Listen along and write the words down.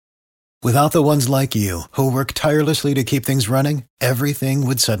Without the ones like you, who work tirelessly to keep things running, everything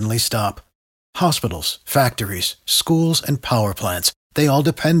would suddenly stop. Hospitals, factories, schools, and power plants, they all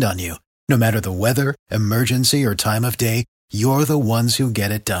depend on you. No matter the weather, emergency, or time of day, you're the ones who get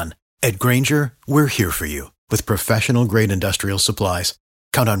it done. At Grainger, we're here for you with professional-grade industrial supplies.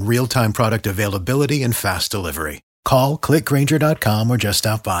 Count on real-time product availability and fast delivery. Call, click Grainger.com, or just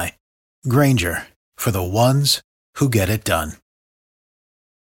stop by. Grainger, for the ones who get it done.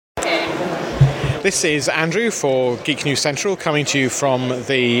 This is Andrew for Geek News Central, coming to you from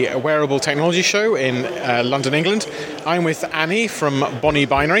the Wearable Technology Show in London, England. I'm with Annie from Bonnie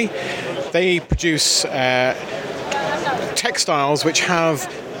Binary. They produce textiles which have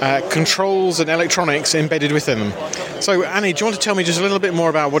controls and electronics embedded within them. So, Annie, do you want to tell me just a little bit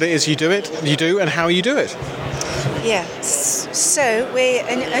more about what it is you do, and how you do it? Yeah, so we're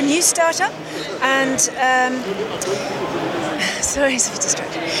a new startup, and sorry to be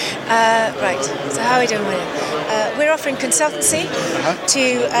distracted. Right, so how are we doing with it? We're offering consultancy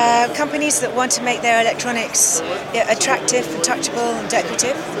to companies that want to make their electronics attractive and touchable and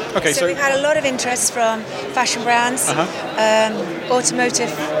decorative. Okay, so we've had a lot of interest from fashion brands,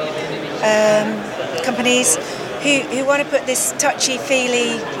 automotive companies who want to put this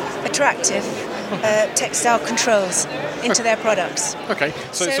touchy-feely, attractive textile controls into their products. Okay,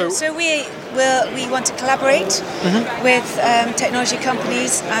 so we want to collaborate with technology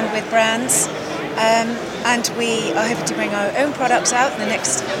companies and with brands, and we are hoping to bring our own products out in the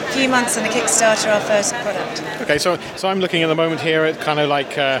next few months on a Kickstarter, our first product. Okay, so I'm looking at the moment here at kind of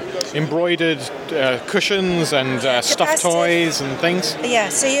like embroidered cushions and stuffed toys and things. Yeah,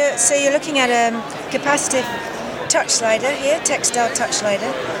 so you're looking at a capacitive touch slider here, textile touch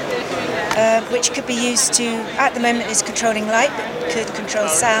slider. Which could be used to, at the moment, is controlling light, but could control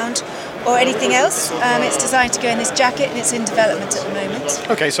sound or anything else. It's designed to go in this jacket, and it's in development at the moment.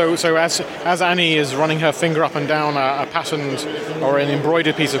 Okay, so as Annie is running her finger up and down a patterned or an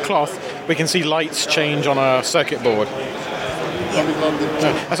embroidered piece of cloth, we can see lights change on a circuit board.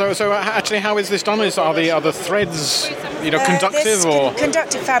 Yeah. So actually, how is this done? Are the threads, conductive there's or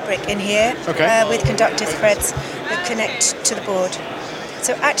conductive fabric in here? Okay. With conductive threads that connect to the board.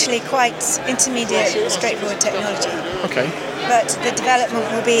 So actually quite intermediate, straightforward technology. Okay. But the development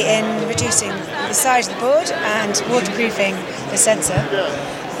will be in reducing the size of the board and waterproofing the sensor,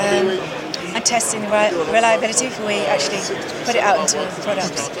 and testing the reliability before we actually put it out into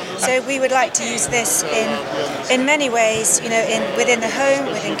products. So we would like to use this in many ways, within the home,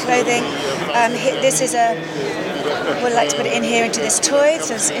 within clothing. This is we'd like to put it in here into this toy,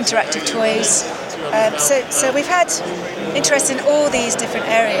 so it's interactive toys. So we've had interest in all these different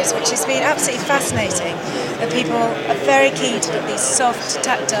areas, which has been absolutely fascinating. That people are very keen to put these soft,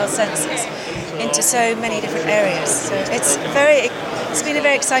 tactile sensors into so many different areas. So it's been a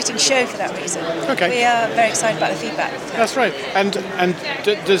very exciting show for that reason. Okay. We are very excited about the feedback. That's right. And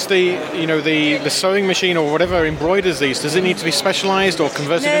does the sewing machine or whatever embroiders these, does it need to be specialised or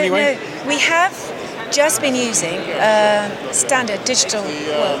converted in any way? No, we have just been using standard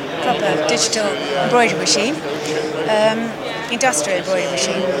proper digital embroidery machine, industrial embroidery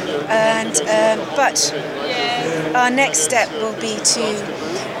machine, but our next step will be to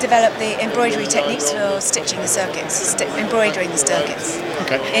develop the embroidery techniques for stitching the circuits, embroidering the circuits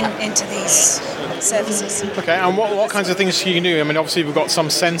into these surfaces. Okay, and what kinds of things can you do? I mean, obviously we've got some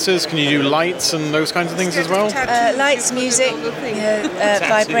sensors. Can you do lights and those kinds of things as well? Lights, music,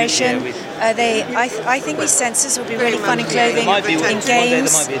 vibration. I think these sensors will be really fun in clothing, in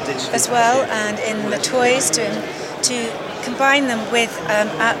games as well, and in the toys to combine them with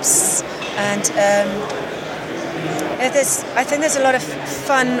apps and. I think there's a lot of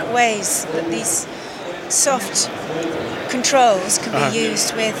fun ways that these soft controls can be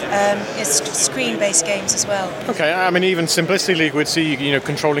used with screen-based games as well. Okay, I mean, even simplistically, we'd see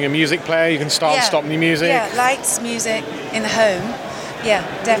controlling a music player. You can start and stop the music. Yeah, lights, music in the home. Yeah,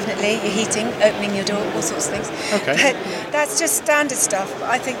 definitely. Your heating, opening your door, all sorts of things. Okay. But that's just standard stuff.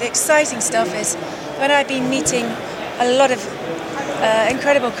 I think the exciting stuff is when I've been meeting a lot of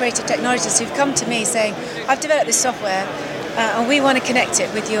incredible creative technologists who've come to me saying, I've developed this software and we want to connect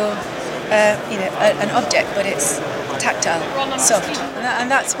it with your, an object, but it's tactile, soft. And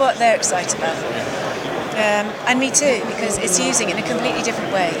that's what they're excited about. And me too, because it's using it in a completely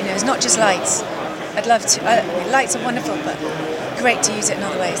different way. It's not just lights. I'd love to. Lights are wonderful, but great to use it in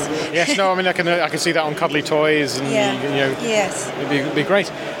other ways. Yes, no, I mean, I can see that on cuddly toys, and yes, it'd be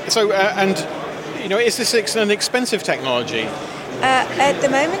great. So, is this an expensive technology? At the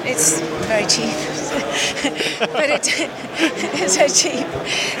moment, it's very cheap, but it's so cheap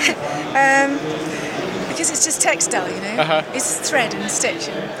because it's just textile, you know. It's thread and stitch.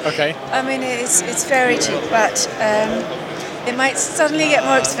 Okay. I mean, it's very cheap, but it might suddenly get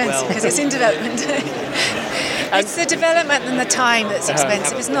more expensive because it's in development. It's the development and the time that's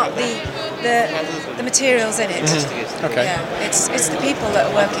expensive. It's not the materials in it. Okay. Yeah, it's the people that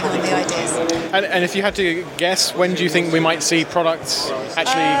are working on the ideas. And if you had to guess, when do you think we might see products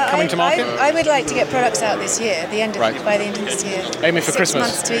actually coming to market? I would like to get products out this year, by the end of this year. Aiming for 6 Christmas.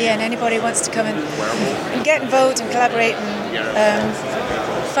 months to a year, and anybody wants to come and get involved and collaborate and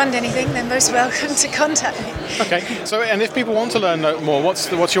fund anything, then most welcome to contact me. Okay. So, and if people want to learn more,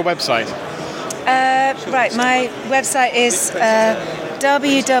 what's your website? Right, my website is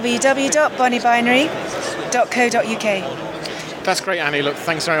www.bonnybinary.co.uk. That's great, Annie. Look,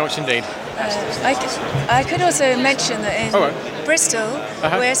 thanks very much indeed. I could also mention that in Bristol,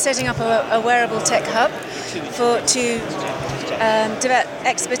 we're setting up a wearable tech hub to develop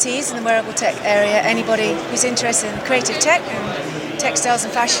expertise in the wearable tech area. Anybody who's interested in creative tech and textiles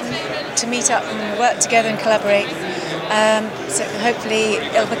and fashion to meet up and work together and collaborate. So hopefully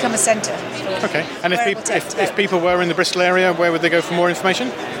it'll become a centre. Okay. And if people were in the Bristol area, where would they go for more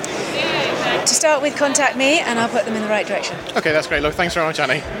information? To start with, contact me and I'll put them in the right direction. Okay, that's great. Look, thanks very much,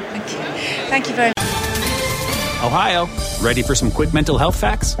 Annie. Thank you. Thank you very much. Ohio, ready for some quick mental health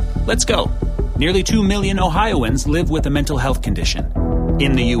facts? Let's go. Nearly 2 million Ohioans live with a mental health condition.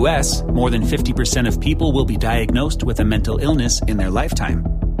 In the U.S., more than 50% of people will be diagnosed with a mental illness in their lifetime.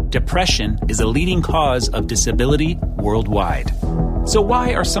 Depression is a leading cause of disability worldwide. So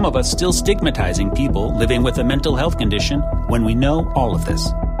why are some of us still stigmatizing people living with a mental health condition when we know all of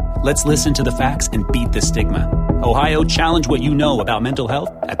this? Let's listen to the facts and beat the stigma. Ohio, challenge what you know about mental health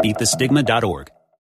at beatthestigma.org.